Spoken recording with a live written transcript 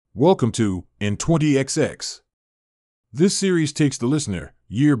Welcome to In20XX. This series takes the listener,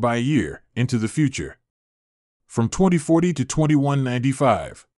 year by year, into the future. From 2040 to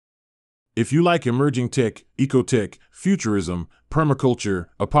 2195. If you like emerging tech, ecotech, futurism, permaculture,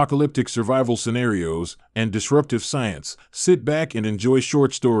 apocalyptic survival scenarios, and disruptive science, sit back and enjoy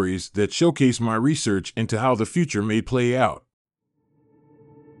short stories that showcase my research into how the future may play out.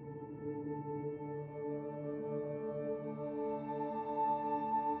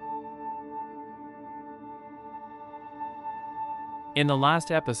 In the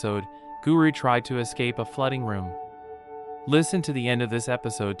last episode, Guru tried to escape a flooding room. Listen to the end of this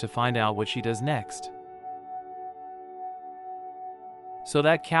episode to find out what she does next. So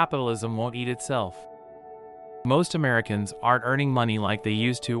that capitalism won't eat itself. Most Americans aren't earning money like they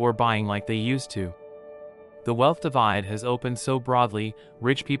used to or buying like they used to. The wealth divide has opened so broadly,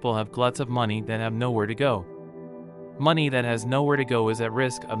 rich people have gluts of money that have nowhere to go. Money that has nowhere to go is at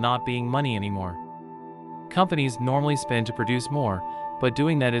risk of not being money anymore. Companies normally spend to produce more, but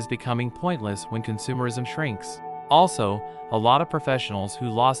doing that is becoming pointless when consumerism shrinks. Also, a lot of professionals who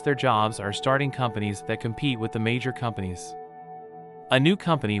lost their jobs are starting companies that compete with the major companies. A new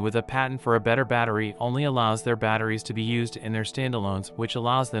company with a patent for a better battery only allows their batteries to be used in their standalones, which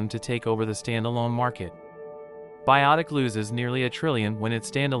allows them to take over the standalone market. Biotic loses nearly $1 trillion when its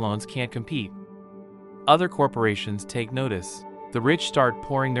standalones can't compete. Other corporations take notice. The rich start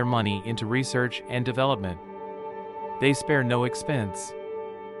pouring their money into research and development. They spare no expense.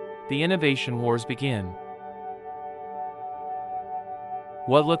 The innovation wars begin.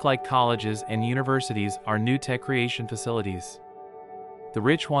 What look like colleges and universities are new tech creation facilities. The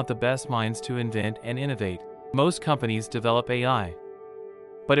rich want the best minds to invent and innovate. Most companies develop AI.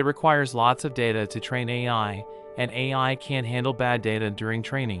 But it requires lots of data to train AI, and AI can't handle bad data during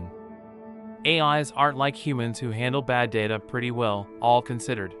training. AIs aren't like humans who handle bad data pretty well, all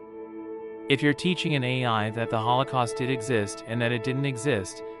considered. If you're teaching an AI that the Holocaust did exist and that it didn't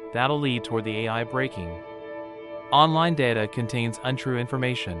exist, that'll lead toward the AI breaking. Online data contains untrue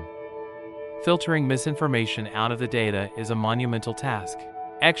information. Filtering misinformation out of the data is a monumental task.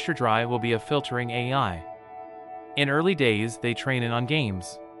 XtraDry will be a filtering AI. In early days, they train it on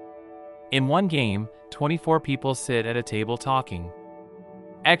games. In one game, 24 people sit at a table talking.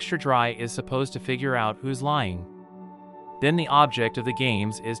 XtraDry is supposed to figure out who's lying. Then the object of the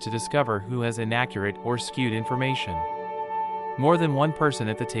games is to discover who has inaccurate or skewed information. More than one person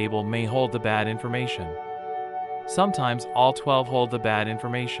at the table may hold the bad information. Sometimes all 12 hold the bad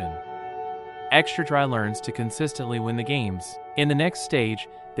information. XtraDry learns to consistently win the games. In the next stage,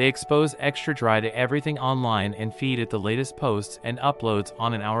 they expose XtraDry to everything online and feed it the latest posts and uploads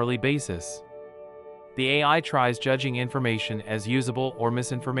on an hourly basis. The AI tries judging information as usable or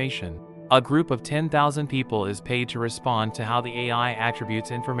misinformation. A group of 10,000 people is paid to respond to how the AI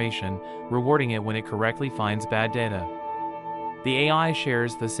attributes information, rewarding it when it correctly finds bad data. The AI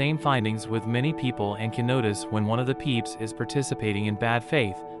shares the same findings with many people and can notice when one of the peeps is participating in bad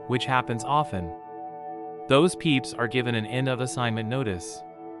faith, which happens often. Those peeps are given an end of assignment notice.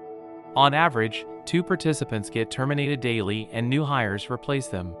 On average, 2 participants get terminated daily and new hires replace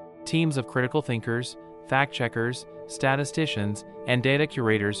them. Teams of critical thinkers, fact-checkers, statisticians, and data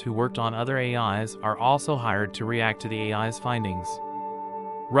curators who worked on other AIs are also hired to react to the AI's findings.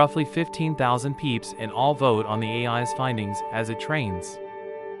 Roughly 15,000 peeps in all vote on the AI's findings as it trains.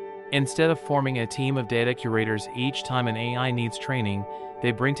 Instead of forming a team of data curators each time an AI needs training,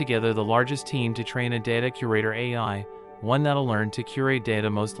 they bring together the largest team to train a data curator AI, one that'll learn to curate data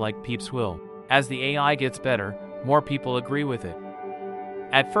most like peeps will. As the AI gets better, more people agree with it.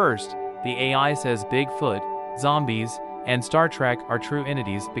 At first, the AI says Bigfoot, zombies, and Star Trek are true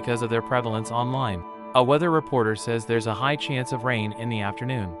entities because of their prevalence online. A weather reporter says there's a high chance of rain in the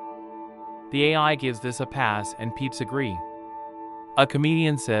afternoon. The AI gives this a pass and peeps agree. A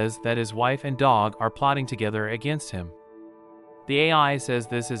comedian says that his wife and dog are plotting together against him. The AI says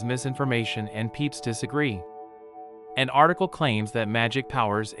this is misinformation and peeps disagree. An article claims that magic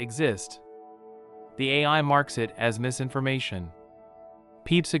powers exist. The AI marks it as misinformation.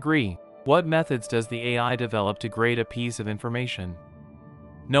 Peeps agree. What methods does the AI develop to grade a piece of information?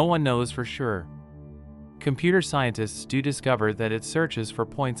 No one knows for sure. Computer scientists do discover that it searches for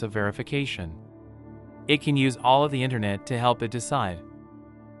points of verification. It can use all of the internet to help it decide.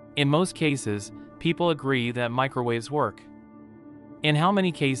 In most cases, people agree that microwaves work. In how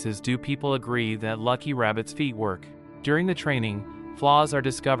many cases do people agree that lucky rabbit's feet work? During the training, flaws are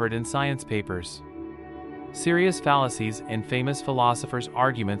discovered in science papers. Serious fallacies in famous philosophers'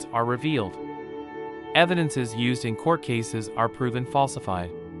 arguments are revealed. Evidences used in court cases are proven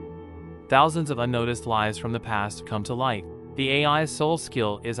falsified. Thousands of unnoticed lies from the past come to light. The AI's sole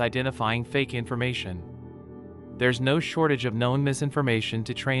skill is identifying fake information. There's no shortage of known misinformation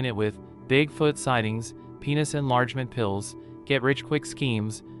to train it with: Bigfoot sightings, penis enlargement pills, get-rich-quick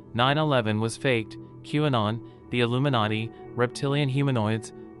schemes, 9/11 was faked, QAnon, the Illuminati, reptilian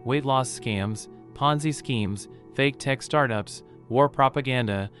humanoids, weight loss scams, Ponzi schemes, fake tech startups, war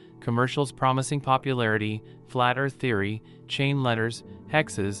propaganda, commercials promising popularity, flat earth theory, chain letters,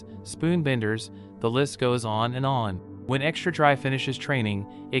 hexes, spoon benders, the list goes on and on. When XtraDrive finishes training,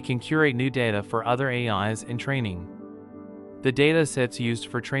 it can curate new data for other AIs in training. The data sets used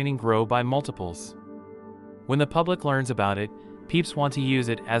for training grow by multiples. When the public learns about it, peeps want to use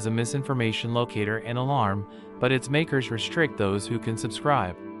it as a misinformation locator and alarm, but its makers restrict those who can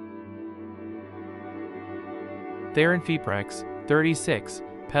subscribe. Theron Feprex, 36,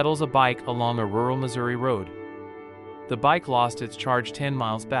 pedals a bike along a rural Missouri road. The bike lost its charge 10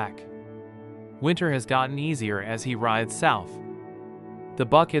 miles back. Winter has gotten easier as he rides south. The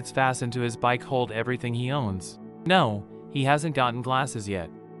buckets fastened to his bike hold everything he owns. No, he hasn't gotten glasses yet.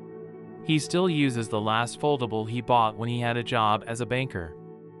 He still uses the last foldable he bought when he had a job as a banker.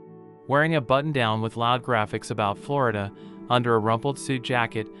 Wearing a button-down with loud graphics about Florida, under a rumpled suit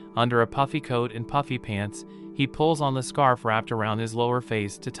jacket, under a puffy coat and puffy pants, he pulls on the scarf wrapped around his lower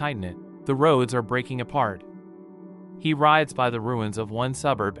face to tighten it. The roads are breaking apart. He rides by the ruins of one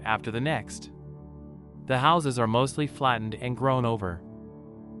suburb after the next. The houses are mostly flattened and grown over.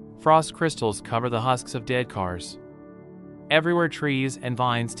 Frost crystals cover the husks of dead cars. Everywhere trees and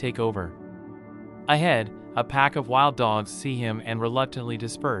vines take over. Ahead, a pack of wild dogs see him and reluctantly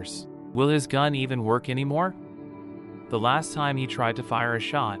disperse. Will his gun even work anymore? The last time he tried to fire a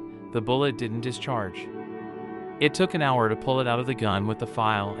shot, the bullet didn't discharge. It took an hour to pull it out of the gun with the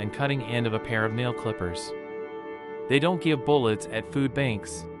file and cutting end of a pair of nail clippers. They don't give bullets at food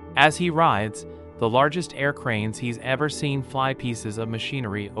banks. As he rides, the largest air cranes he's ever seen fly pieces of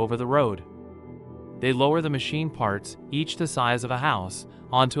machinery over the road. They lower the machine parts, each the size of a house,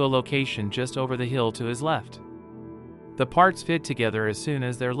 onto a location just over the hill to his left. The parts fit together as soon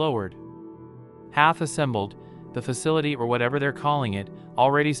as they're lowered. Half assembled, the facility, or whatever they're calling it,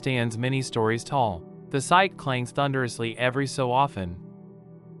 already stands many stories tall. The site clangs thunderously every so often.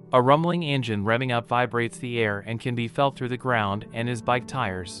 A rumbling engine revving up vibrates the air and can be felt through the ground and his bike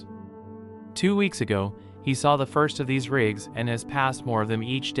tires. 2 weeks ago, he saw the first of these rigs and has passed more of them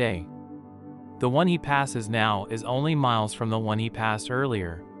each day. The one he passes now is only miles from the one he passed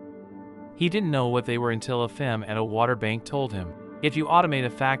earlier. He didn't know what they were until a femme at a water bank told him. If you automate a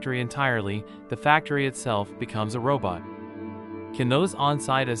factory entirely, the factory itself becomes a robot. Can those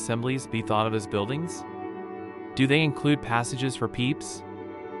on-site assemblies be thought of as buildings? Do they include passages for peeps?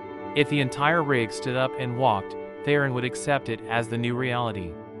 If the entire rig stood up and walked, Theron would accept it as the new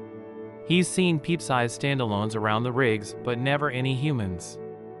reality. He's seen peep-sized standalones around the rigs, but never any humans.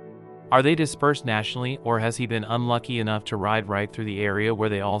 Are they dispersed nationally, or has he been unlucky enough to ride right through the area where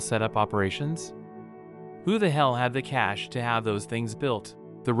they all set up operations? Who the hell had the cash to have those things built?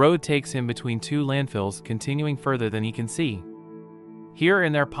 The road takes him between two landfills, continuing further than he can see. Here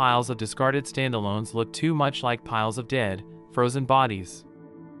and there, piles of discarded standalones look too much like piles of dead, frozen bodies.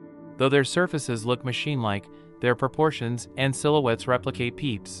 Though their surfaces look machine-like, their proportions and silhouettes replicate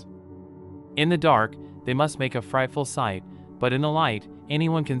peeps. In the dark, they must make a frightful sight, but in the light,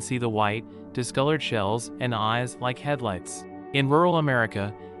 anyone can see the white, discolored shells and eyes like headlights. In rural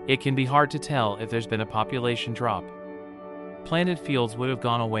America, it can be hard to tell if there's been a population drop. Planted fields would have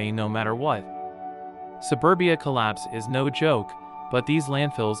gone away no matter what. Suburbia collapse is no joke, but these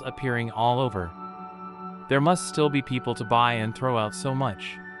landfills appearing all over. There must still be people to buy and throw out so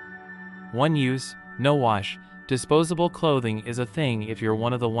much. One use, no wash, disposable clothing is a thing if you're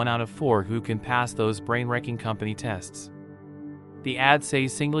one of the 1 out of 4 who can pass those brain-wrecking company tests. The ads say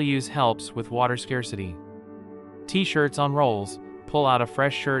single-use helps with water scarcity. T-shirts on rolls, pull out a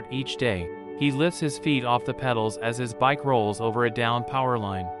fresh shirt each day. He lifts his feet off the pedals as his bike rolls over a down power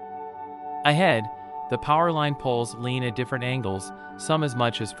line. Ahead, the power line poles lean at different angles, some as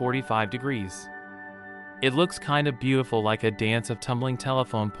much as 45 degrees. It looks kind of beautiful, like a dance of tumbling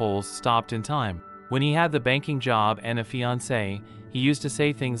telephone poles stopped in time. When he had the banking job and a fiancée, he used to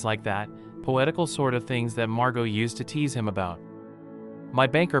say things like that, poetical sort of things that Margot used to tease him about. "My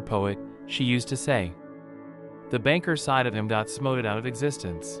banker poet," she used to say. The banker side of him got smoted out of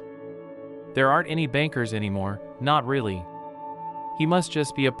existence. There aren't any bankers anymore, not really. He must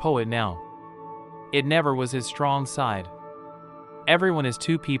just be a poet now. It never was his strong side. Everyone is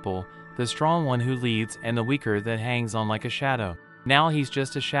two people, the strong one who leads and the weaker that hangs on like a shadow. Now he's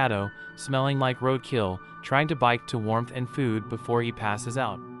just a shadow, smelling like roadkill, trying to bite to warmth and food before he passes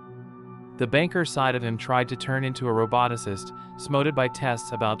out. The banker side of him tried to turn into a roboticist, smoted by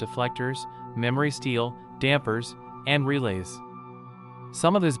tests about deflectors, memory steel, dampers, and relays.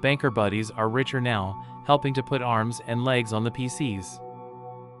 Some of his banker buddies are richer now, helping to put arms and legs on the PCs.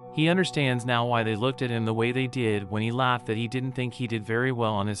 He understands now why they looked at him the way they did when he laughed that he didn't think he did very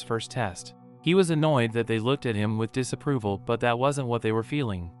well on his first test. He was annoyed that they looked at him with disapproval, but that wasn't what they were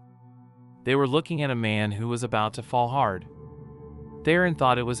feeling. They were looking at a man who was about to fall hard. Theron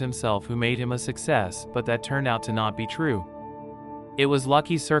thought it was himself who made him a success, but that turned out to not be true. It was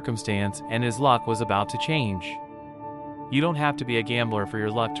Lucky's circumstance, and his luck was about to change. You don't have to be a gambler for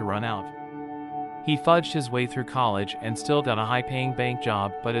your luck to run out. He fudged his way through college and still got a high-paying bank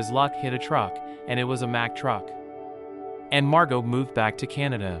job, but his luck hit a truck, and it was a Mack truck. And Margot moved back to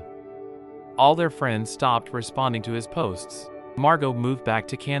Canada. All their friends stopped responding to his posts. Margot moved back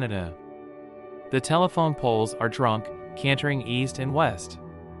to Canada. The telephone poles are drunk, cantering east and west.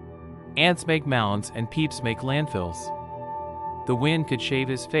 Ants make mounds and peeps make landfills. The wind could shave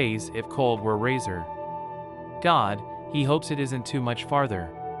his face if cold were a razor. God, he hopes it isn't too much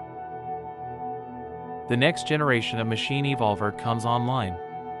farther. The next generation of machine evolver comes online.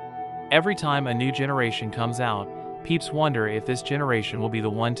 Every time a new generation comes out, peeps wonder if this generation will be the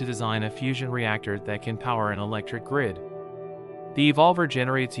one to design a fusion reactor that can power an electric grid. The evolver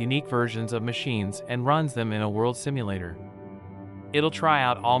generates unique versions of machines and runs them in a world simulator. It'll try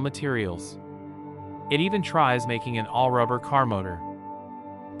out all materials. It even tries making an all-rubber car motor.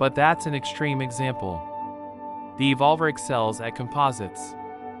 But that's an extreme example. The evolver excels at composites.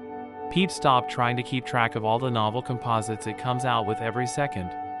 Peeps stop trying to keep track of all the novel composites it comes out with every second.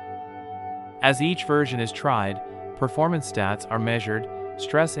 As each version is tried, performance stats are measured,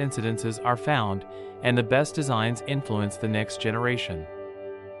 stress incidences are found, and the best designs influence the next generation.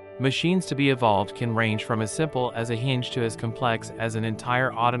 Machines to be evolved can range from as simple as a hinge to as complex as an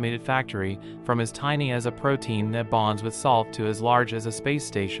entire automated factory, from as tiny as a protein that bonds with salt to as large as a space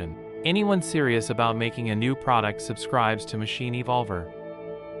station. Anyone serious about making a new product subscribes to Machine Evolver.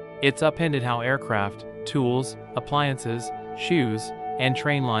 It's upended how aircraft, tools, appliances, shoes, and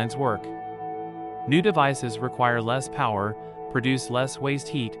train lines work. New devices require less power, produce less waste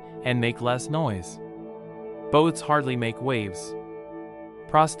heat, and make less noise. Boats hardly make waves.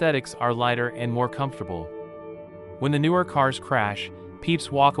 Prosthetics are lighter and more comfortable. When the newer cars crash,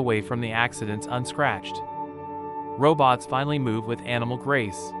 peeps walk away from the accidents unscratched. Robots finally move with animal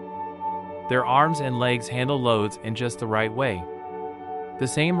grace. Their arms and legs handle loads in just the right way. The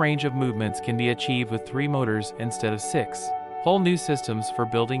same range of movements can be achieved with 3 motors instead of 6. Whole new systems for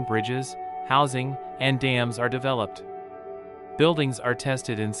building bridges, housing, and dams are developed. Buildings are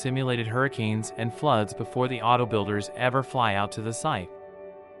tested in simulated hurricanes and floods before the auto builders ever fly out to the site.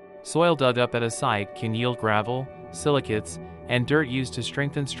 Soil dug up at a site can yield gravel, silicates, and dirt used to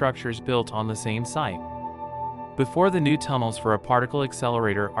strengthen structures built on the same site. Before the new tunnels for a particle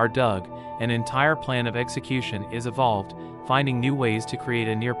accelerator are dug, an entire plan of execution is evolved, finding new ways to create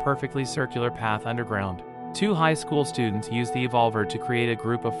a near-perfectly circular path underground. 2 high school students use the Evolver to create a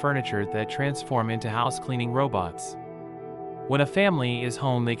group of furniture that transform into house-cleaning robots. When a family is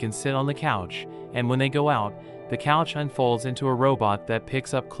home, they can sit on the couch, and when they go out, the couch unfolds into a robot that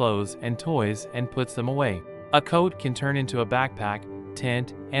picks up clothes and toys and puts them away. A coat can turn into a backpack,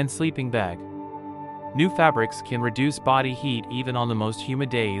 tent, and sleeping bag. New fabrics can reduce body heat even on the most humid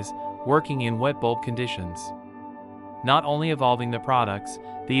days, working in wet bulb conditions. Not only evolving the products,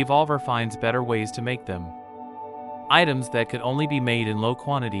 the Evolver finds better ways to make them. Items that could only be made in low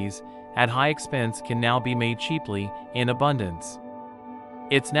quantities, at high expense, can now be made cheaply, in abundance.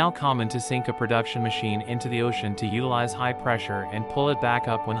 It's now common to sink a production machine into the ocean to utilize high pressure and pull it back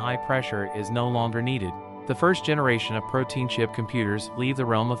up when high pressure is no longer needed. The first generation of protein chip computers leave the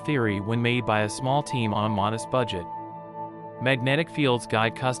realm of theory when made by a small team on a modest budget. Magnetic fields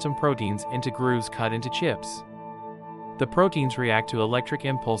guide custom proteins into grooves cut into chips. The proteins react to electric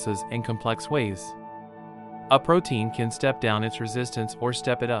impulses in complex ways. A protein can step down its resistance or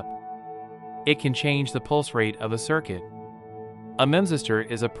step it up. It can change the pulse rate of a circuit. A memsistor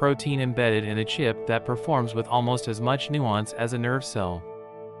is a protein embedded in a chip that performs with almost as much nuance as a nerve cell.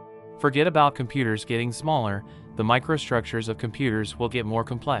 Forget about computers getting smaller, the microstructures of computers will get more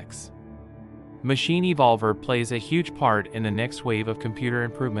complex. Machine Evolver plays a huge part in the next wave of computer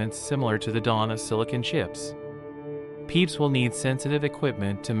improvements similar to the dawn of silicon chips. Peeps will need sensitive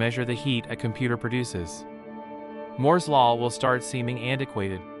equipment to measure the heat a computer produces. Moore's Law will start seeming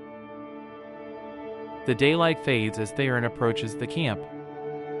antiquated. The daylight fades as Theron approaches the camp.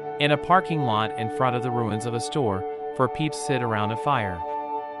 In a parking lot in front of the ruins of a store, 4 peeps sit around a fire.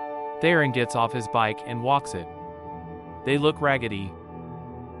 Theron gets off his bike and walks it. They look raggedy.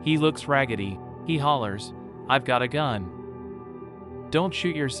 He looks raggedy. He hollers, "I've got a gun." "Don't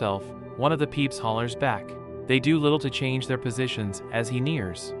shoot yourself," one of the peeps hollers back. They do little to change their positions as he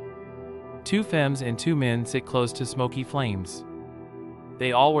nears. 2 femmes and 2 men sit close to smoky flames.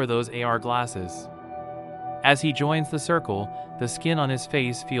 They all wear those AR glasses. As he joins the circle, the skin on his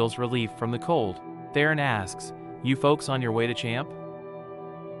face feels relief from the cold. Theron asks, "You folks on your way to Champ?"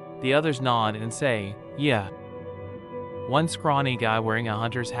 The others nod and say, "Yeah." One scrawny guy wearing a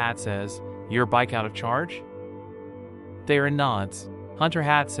hunter's hat says, "Your bike out of charge?" Theron nods. Hunter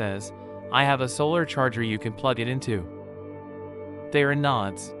Hat says, "I have a solar charger you can plug it into." Theron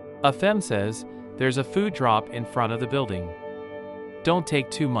nods. A femme says, "There's a food drop in front of the building. Don't take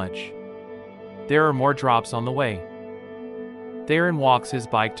too much. There are more drops on the way." Theron walks his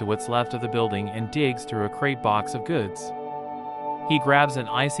bike to what's left of the building and digs through a crate box of goods. He grabs an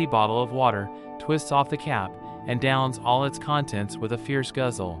icy bottle of water, twists off the cap, and downs all its contents with a fierce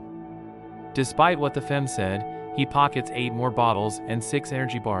guzzle. Despite what the femme said, he pockets 8 more bottles and 6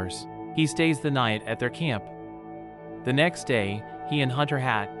 energy bars. He stays the night at their camp. The next day, he and Hunter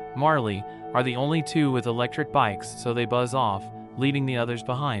Hat, Marley, are the only 2 with electric bikes, so they buzz off, leaving the others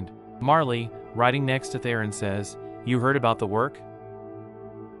behind. Marley, riding next to Theron, says, "You heard about the work?"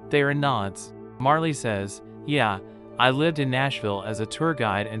 Theron nods. Marley says, "Yeah, I lived in Nashville as a tour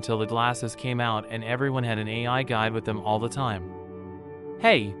guide until the glasses came out and everyone had an AI guide with them all the time."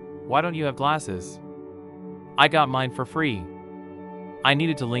 "Hey, why don't you have glasses?" "I got mine for free. I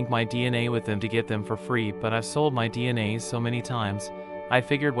needed to link my DNA with them to get them for free, but I've sold my DNA so many times, I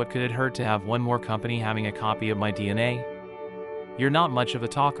figured what could it hurt to have one more company having a copy of my DNA? You're not much of a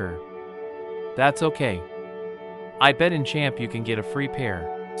talker. That's okay. I bet in Champ you can get a free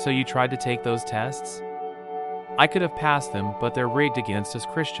pair. So you tried to take those tests?" "I could have passed them, but they're rigged against us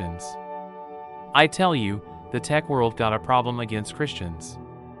Christians. I tell you, the tech world got a problem against Christians.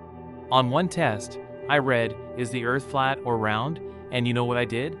 On one test, I read, 'Is the earth flat or round?' And you know what I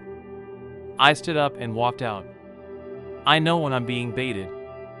did? I stood up and walked out. I know when I'm being baited.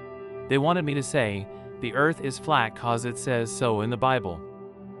 They wanted me to say, 'The earth is flat 'cause it says so in the Bible.'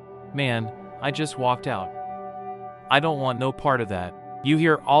 Man, I just walked out. I don't want no part of that." You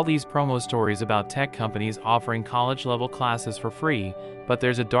hear all these promo stories about tech companies offering college-level classes for free, but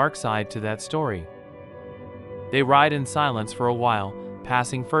there's a dark side to that story. They ride in silence for a while,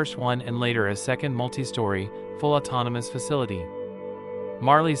 passing first one and later a second multi-story, full autonomous facility.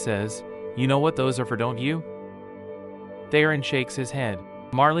 Marley says, "You know what those are for, don't you?" Theron shakes his head.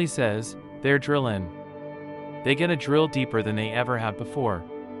 Marley says, "They're drilling. They gonna drill deeper than they ever have before."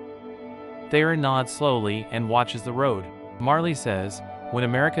 Theron nods slowly and watches the road. Marley says, "When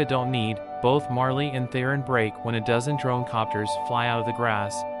America don't need," both Marley and Theron break when a dozen drone copters fly out of the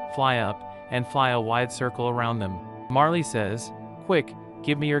grass, fly up, and fly a wide circle around them. Marley says, "Quick,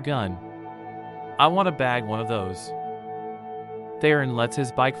 give me your gun. I want to bag one of those." Theron lets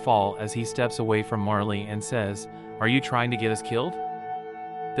his bike fall as he steps away from Marley and says, "Are you trying to get us killed?"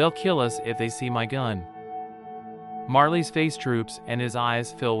 "They'll kill us if they see my gun." Marley's face droops and his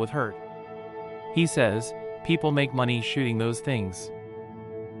eyes fill with hurt. He says, "People make money shooting those things."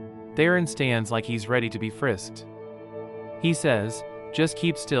 Theron stands like he's ready to be frisked. He says, "Just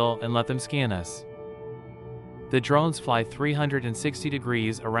keep still and let them scan us." The drones fly 360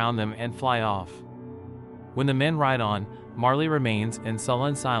 degrees around them and fly off. When the men ride on, Marley remains in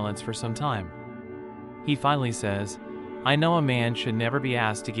sullen silence for some time. He finally says, "I know a man should never be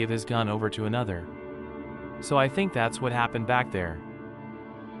asked to give his gun over to another. So I think that's what happened back there."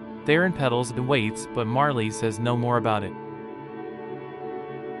 Theron pedals and waits, but Marley says no more about it.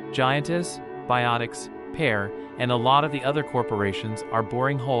 Giantess, Biotics, Pear, and a lot of the other corporations are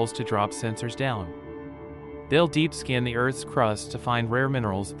boring holes to drop sensors down. They'll deep scan the Earth's crust to find rare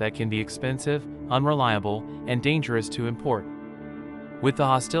minerals that can be expensive, unreliable, and dangerous to import. With the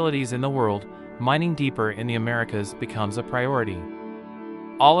hostilities in the world, mining deeper in the Americas becomes a priority.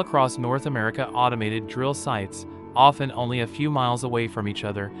 All across North America, automated drill sites, often only a few miles away from each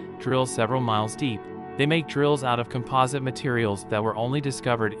other, drill several miles deep. They make drills out of composite materials that were only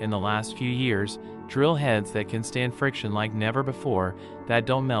discovered in the last few years, drill heads that can stand friction like never before, that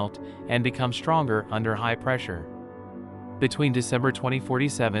don't melt, and become stronger under high pressure. Between December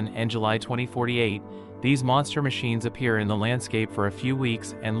 2047 and July 2048, these monster machines appear in the landscape for a few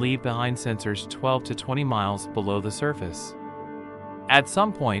weeks and leave behind sensors 12 to 20 miles below the surface. At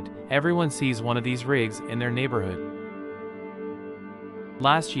some point, everyone sees one of these rigs in their neighborhood.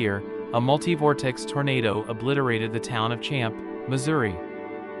 Last year, a multi-vortex tornado obliterated the town of Champ, Missouri.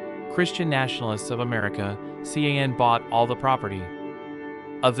 Christian Nationalists of America, CAN, bought all the property.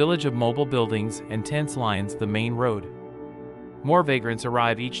 A village of mobile buildings and tents lines the main road. More vagrants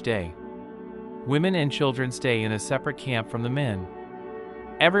arrive each day. Women and children stay in a separate camp from the men.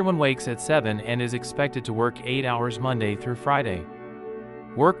 Everyone wakes at 7 and is expected to work 8 hours Monday through Friday.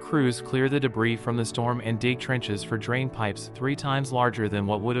 Work crews clear the debris from the storm and dig trenches for drain pipes 3 times larger than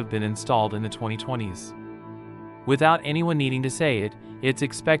what would have been installed in the 2020s. Without anyone needing to say it, it's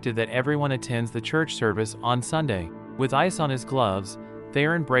expected that everyone attends the church service on Sunday. With ice on his gloves,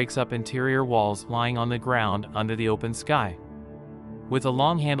 Theron breaks up interior walls lying on the ground under the open sky. With a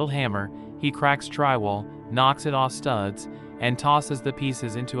long-handled hammer, he cracks drywall, knocks it off studs, and tosses the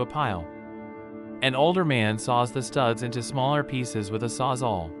pieces into a pile. An older man saws the studs into smaller pieces with a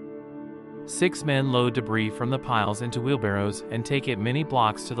sawzall. 6 men load debris from the piles into wheelbarrows and take it many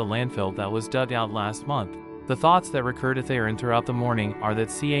blocks to the landfill that was dug out last month. The thoughts that recur to Theron throughout the morning are that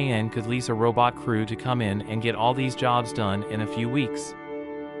CAN could lease a robot crew to come in and get all these jobs done in a few weeks.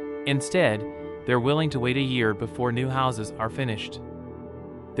 Instead, they're willing to wait a year before new houses are finished.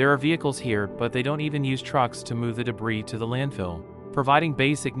 There are vehicles here, but they don't even use trucks to move the debris to the landfill. Providing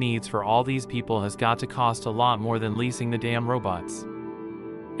basic needs for all these people has got to cost a lot more than leasing the damn robots.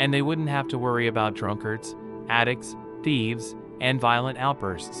 And they wouldn't have to worry about drunkards, addicts, thieves, and violent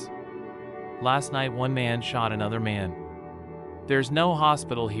outbursts. Last night, one man shot another man. There's no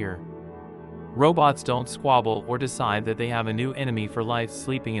hospital here. Robots don't squabble or decide that they have a new enemy for life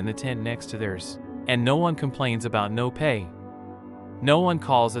sleeping in the tent next to theirs. And no one complains about no pay. No one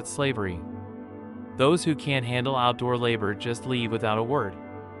calls it slavery. Those who can't handle outdoor labor just leave without a word.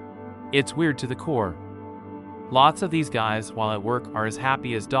 It's weird to the core. Lots of these guys, while at work, are as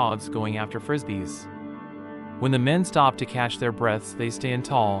happy as dogs going after frisbees. When the men stop to catch their breaths, they stand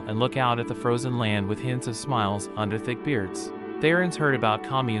tall and look out at the frozen land with hints of smiles under thick beards. Theron's heard about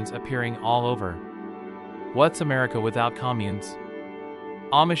communes appearing all over. What's America without communes?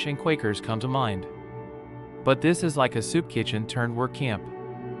 Amish and Quakers come to mind. But this is like a soup kitchen turned work camp.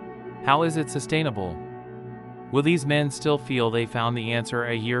 How is it sustainable? Will these men still feel they found the answer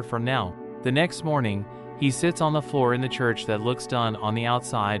a year from now? The next morning, he sits on the floor in the church that looks done on the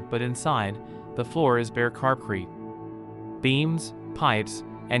outside, but inside, the floor is bare carpetry. Beams, pipes,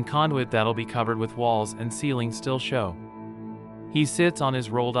 and conduit that'll be covered with walls and ceilings still show. He sits on his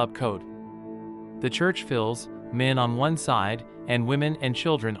rolled-up coat. The church fills, men on one side, and women and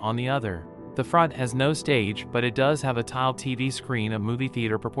children on the other. The front has no stage, but it does have a tiled TV screen of movie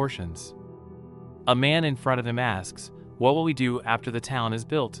theater proportions. A man in front of him asks, "What will we do after the town is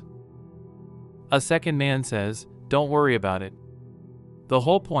built?" A second man says, "Don't worry about it. The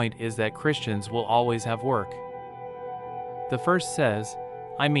whole point is that Christians will always have work." The first says,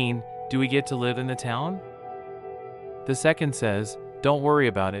 "I mean, do we get to live in the town?" The second says, "Don't worry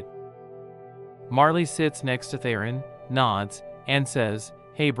about it." Marley sits next to Theron, nods, and says,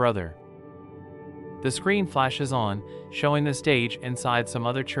 "Hey brother." The screen flashes on, showing the stage inside some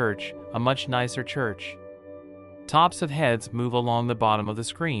other church, a much nicer church. Tops of heads move along the bottom of the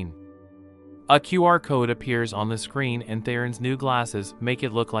screen. A QR code appears on the screen and Theron's new glasses make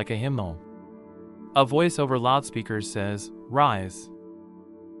it look like a hymnal. A voice over loudspeakers says, "Rise."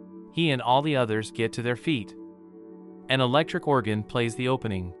 He and all the others get to their feet. An electric organ plays the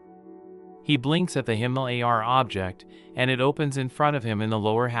opening. He blinks at the hymnal AR object, and it opens in front of him in the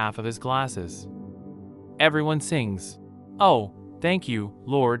lower half of his glasses. Everyone sings, "Oh, thank you,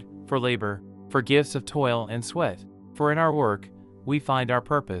 Lord, for labor, for gifts of toil and sweat. For in our work, we find our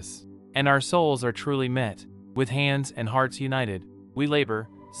purpose, and our souls are truly met. With hands and hearts united, we labor,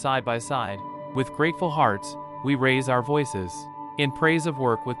 side by side. With grateful hearts, we raise our voices, in praise of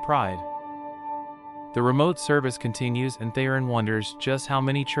work with pride." The remote service continues and Theron wonders just how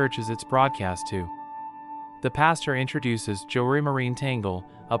many churches it's broadcast to. The pastor introduces Jory Marine Tangle,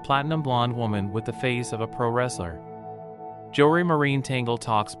 a platinum blonde woman with the face of a pro wrestler. Jory Marine Tangle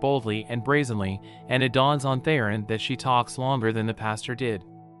talks boldly and brazenly, and it dawns on Theron that she talks longer than the pastor did.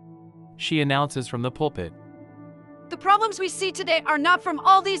 She announces from the pulpit, "The problems we see today are not from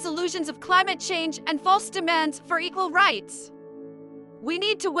all these illusions of climate change and false demands for equal rights. We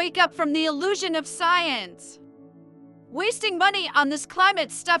need to wake up from the illusion of science. Wasting money on this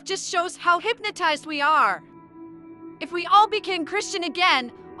climate stuff just shows how hypnotized we are. If we all became Christian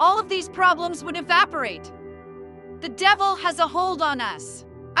again, all of these problems would evaporate. The devil has a hold on us.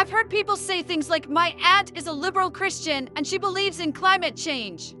 I've heard people say things like, 'My aunt is a liberal Christian and she believes in climate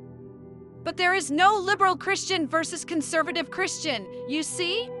change.' But there is no liberal Christian versus conservative Christian, you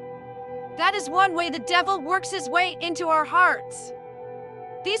see? That is one way the devil works his way into our hearts.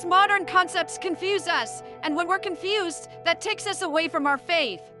 These modern concepts confuse us, and when we're confused, that takes us away from our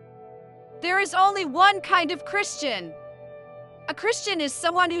faith. There is only one kind of Christian. A Christian is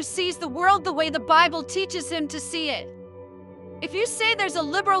someone who sees the world the way the Bible teaches him to see it. If you say there's a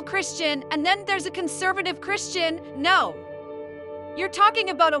liberal Christian and then there's a conservative Christian, no. You're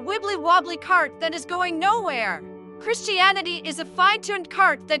talking about a wibbly-wobbly cart that is going nowhere. Christianity is a fine-tuned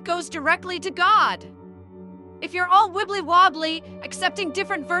cart that goes directly to God. If you're all wibbly-wobbly, accepting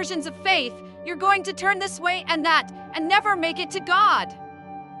different versions of faith, you're going to turn this way and that and never make it to God.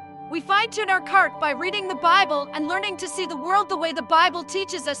 We fine-tune our cart by reading the Bible and learning to see the world the way the Bible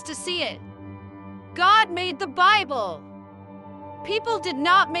teaches us to see it. God made the Bible. People did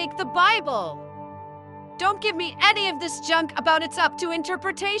not make the Bible. Don't give me any of this junk about it's up to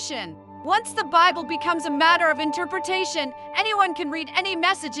interpretation. Once the Bible becomes a matter of interpretation, anyone can read any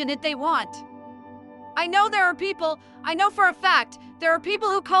message in it they want. I know for a fact, there are people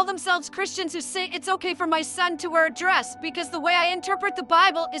who call themselves Christians who say it's okay for my son to wear a dress because the way I interpret the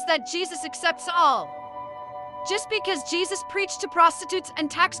Bible is that Jesus accepts all. Just because Jesus preached to prostitutes and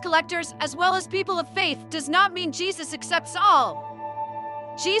tax collectors as well as people of faith does not mean Jesus accepts all.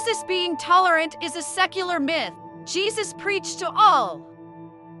 Jesus being tolerant is a secular myth. Jesus preached to all.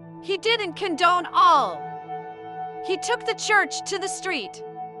 He didn't condone all. He took the church to the street.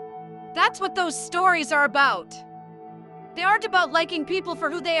 That's what those stories are about. They aren't about liking people for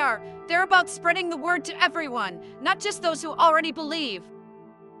who they are. They're about spreading the word to everyone, not just those who already believe.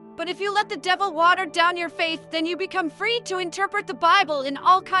 But if you let the devil water down your faith, then you become free to interpret the Bible in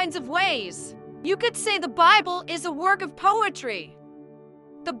all kinds of ways. You could say the Bible is a work of poetry.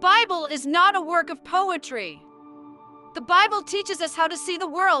 The Bible is not a work of poetry. The Bible teaches us how to see the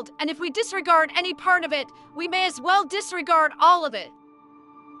world, and if we disregard any part of it, we may as well disregard all of it.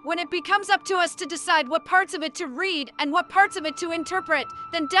 When it becomes up to us to decide what parts of it to read and what parts of it to interpret,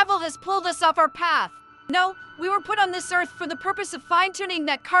 then devil has pulled us off our path. No, we were put on this earth for the purpose of fine-tuning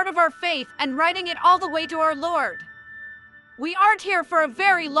that cart of our faith and riding it all the way to our Lord. We aren't here for a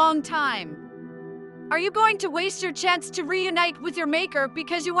very long time. Are you going to waste your chance to reunite with your Maker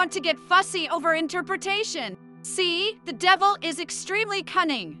because you want to get fussy over interpretation? See, the devil is extremely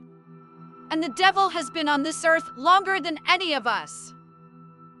cunning. And the devil has been on this earth longer than any of us.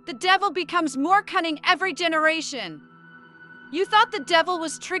 The devil becomes more cunning every generation. You thought the devil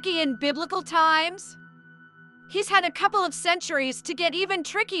was tricky in biblical times? He's had a couple of centuries to get even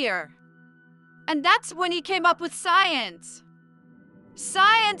trickier. And that's when he came up with science.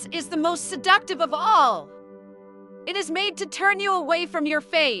 Science is the most seductive of all. It is made to turn you away from your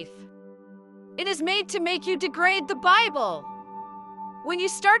faith. It is made to make you degrade the Bible. When you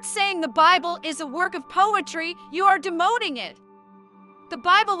start saying the Bible is a work of poetry, you are demoting it. The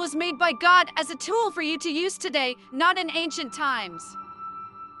Bible was made by God as a tool for you to use today, not in ancient times.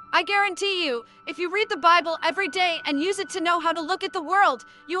 I guarantee you, if you read the Bible every day and use it to know how to look at the world,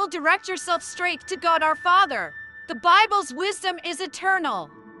 you will direct yourself straight to God our Father. The Bible's wisdom is eternal.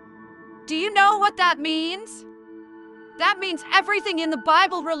 Do you know what that means? That means everything in the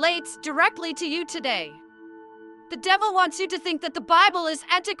Bible relates directly to you today. The devil wants you to think that the Bible is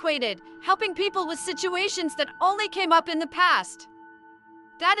antiquated, helping people with situations that only came up in the past.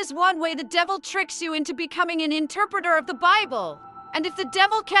 That is one way the devil tricks you into becoming an interpreter of the Bible. And if the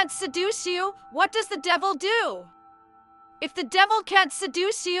devil can't seduce you, what does the devil do? If the devil can't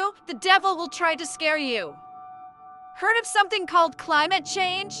seduce you, the devil will try to scare you. Heard of something called climate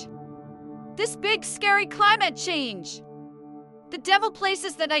change? This big, scary climate change. The devil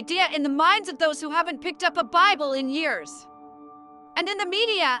places that idea in the minds of those who haven't picked up a Bible in years. And in the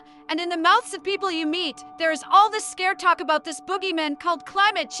media, and in the mouths of people you meet, there is all this scare talk about this boogeyman called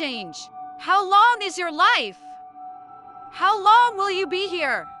climate change. How long is your life? How long will you be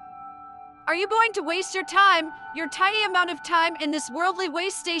here? Are you going to waste your time, your tiny amount of time in this worldly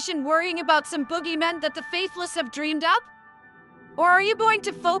waste station worrying about some boogeymen that the faithless have dreamed up? Or are you going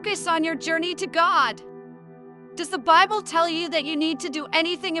to focus on your journey to God? Does the Bible tell you that you need to do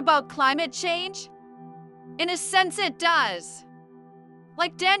anything about climate change? In a sense, it does.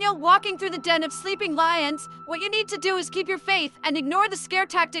 Like Daniel walking through the den of sleeping lions, what you need to do is keep your faith and ignore the scare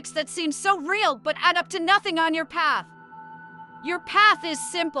tactics that seem so real but add up to nothing on your path. Your path is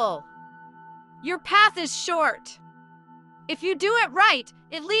simple. Your path is short. If you do it right,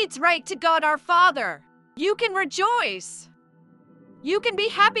 it leads right to God our Father. You can rejoice. You can be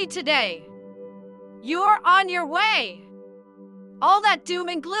happy today. You're on your way. All that doom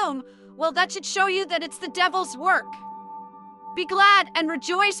and gloom, well, that should show you that it's the devil's work. Be glad and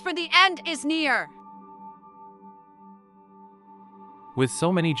rejoice, for the end is near. With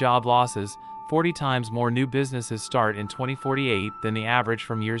so many job losses, 40 times more new businesses start in 2048 than the average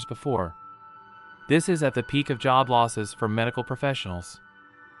from years before. This is at the peak of job losses for medical professionals.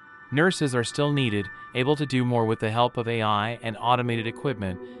 Nurses are still needed, able to do more with the help of AI and automated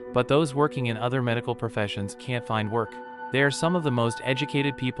equipment, but those working in other medical professions can't find work. They are some of the most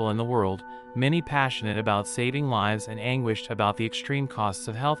educated people in the world, many passionate about saving lives and anguished about the extreme costs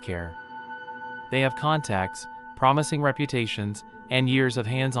of healthcare. They have contacts, promising reputations, and years of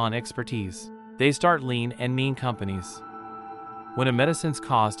hands-on expertise. They start lean and mean companies. When a medicine's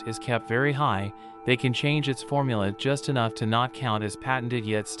cost is kept very high, they can change its formula just enough to not count as patented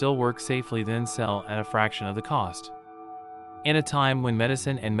yet still work safely, then sell at a fraction of the cost. In a time when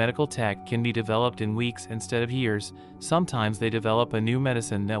medicine and medical tech can be developed in weeks instead of years, sometimes they develop a new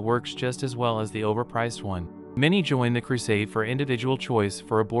medicine that works just as well as the overpriced one. Many join the crusade for individual choice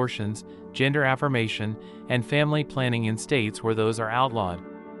for abortions, gender affirmation, and family planning in states where those are outlawed.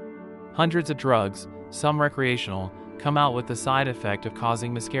 Hundreds of drugs, some recreational, come out with the side effect of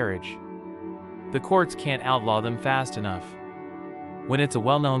causing miscarriage. The courts can't outlaw them fast enough. When it's a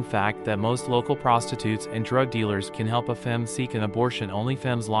well-known fact that most local prostitutes and drug dealers can help a femme seek an abortion, only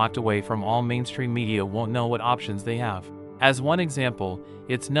femmes locked away from all mainstream media won't know what options they have. As one example,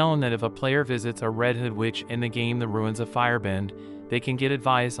 it's known that if a player visits a Red Hood witch in the game The Ruins of Firebend, they can get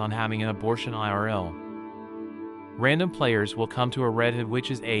advice on having an abortion IRL. Random players will come to a Red Hood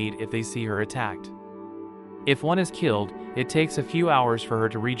witch's aid if they see her attacked. If one is killed, it takes a few hours for her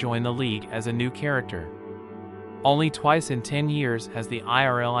to rejoin the league as a new character. Only twice in 10 years has the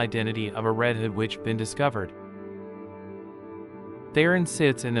IRL identity of a Red Hood witch been discovered. Theron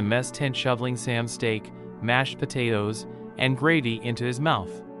sits in the mess tent shoveling Sam steak, mashed potatoes, and gravy into his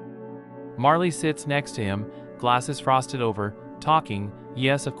mouth. Marley sits next to him, glasses frosted over, talking.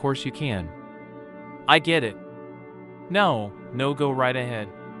 Yes, of course you can. I get it. No, go right ahead.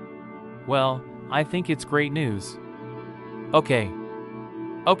 Well, I think it's great news. Okay,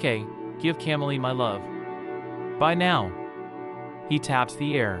 give Camille my love. Bye now. He taps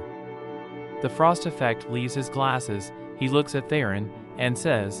the air. The frost effect leaves his glasses. He looks at Theron and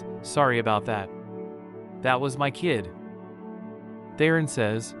says, sorry about that. That was my kid. Theron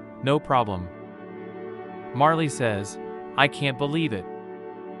says, no problem. Marley says, I can't believe it.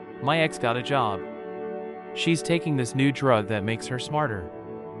 My ex got a job. She's taking this new drug that makes her smarter.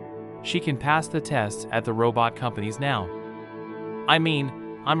 She can pass the tests at the robot companies now. I mean,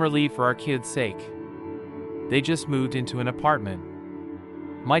 I'm relieved for our kids' sake. They just moved into an apartment.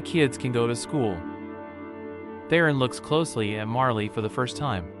 My kids can go to school. Theron looks closely at Marley for the first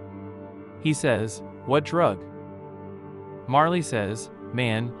time. He says, what drug? Marley says,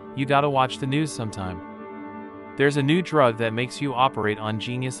 man, you gotta watch the news sometime. There's a new drug that makes you operate on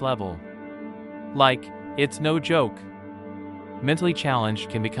genius level. Like, it's no joke. Mentally challenged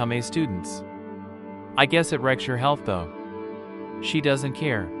can become A students. I guess it wrecks your health though. She doesn't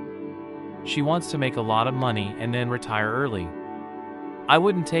care. She wants to make a lot of money and then retire early. I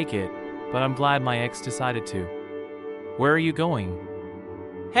wouldn't take it, but I'm glad my ex decided to. Where are you going?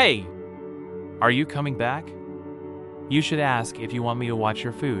 Hey! Are you coming back? You should ask if you want me to watch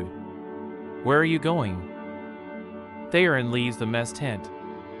your food. Where are you going? Theron leaves the mess tent.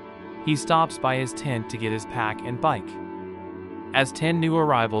 He stops by his tent to get his pack and bike. As 10 new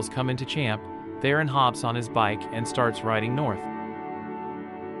arrivals come into Champ, Theron hops on his bike and starts riding north.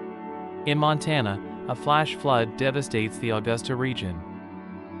 In Montana, a flash flood devastates the Augusta region.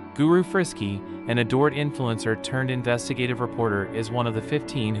 Guru Frisky, an adored influencer turned investigative reporter, is one of the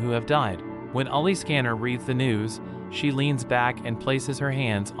 15 who have died. When Ollie Scanner reads the news, she leans back and places her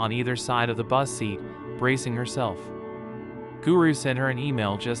hands on either side of the bus seat, bracing herself. Guru sent her an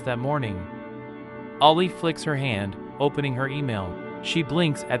email just that morning. Ollie flicks her hand, opening her email. She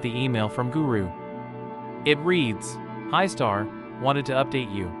blinks at the email from Guru. It reads, Hi Star, wanted to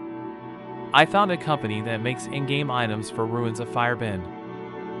update you. I found a company that makes in-game items for Ruins of Firebend.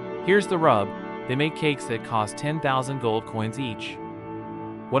 Here's the rub, they make cakes that cost 10,000 gold coins each.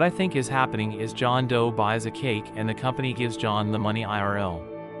 What I think is happening is John Doe buys a cake and the company gives John the money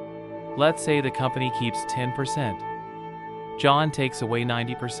IRL. Let's say the company keeps 10%. John takes away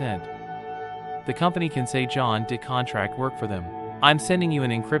 90%. The company can say John did contract work for them. I'm sending you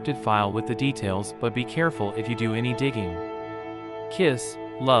an encrypted file with the details, but be careful if you do any digging. Kiss,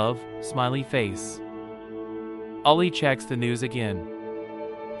 love, smiley face. Ollie checks the news again.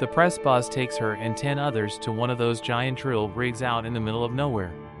 The press bus takes her and 10 others to one of those giant drill rigs out in the middle of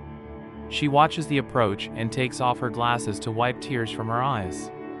nowhere. She watches the approach and takes off her glasses to wipe tears from her eyes.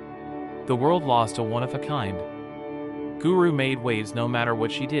 The world lost a one-of-a-kind. Guru made waves no matter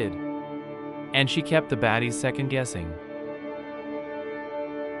what she did. And she kept the baddies second-guessing.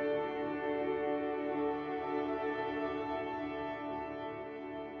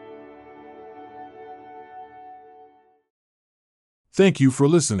 Thank you for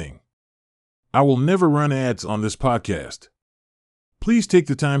listening. I will never run ads on this podcast. Please take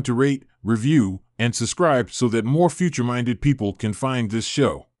the time to rate, review, and subscribe so that more future-minded people can find this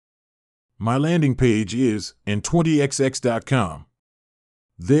show. My landing page is n20xx.com.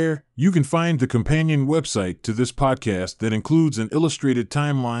 There, you can find the companion website to this podcast that includes an illustrated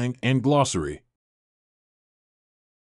timeline and glossary.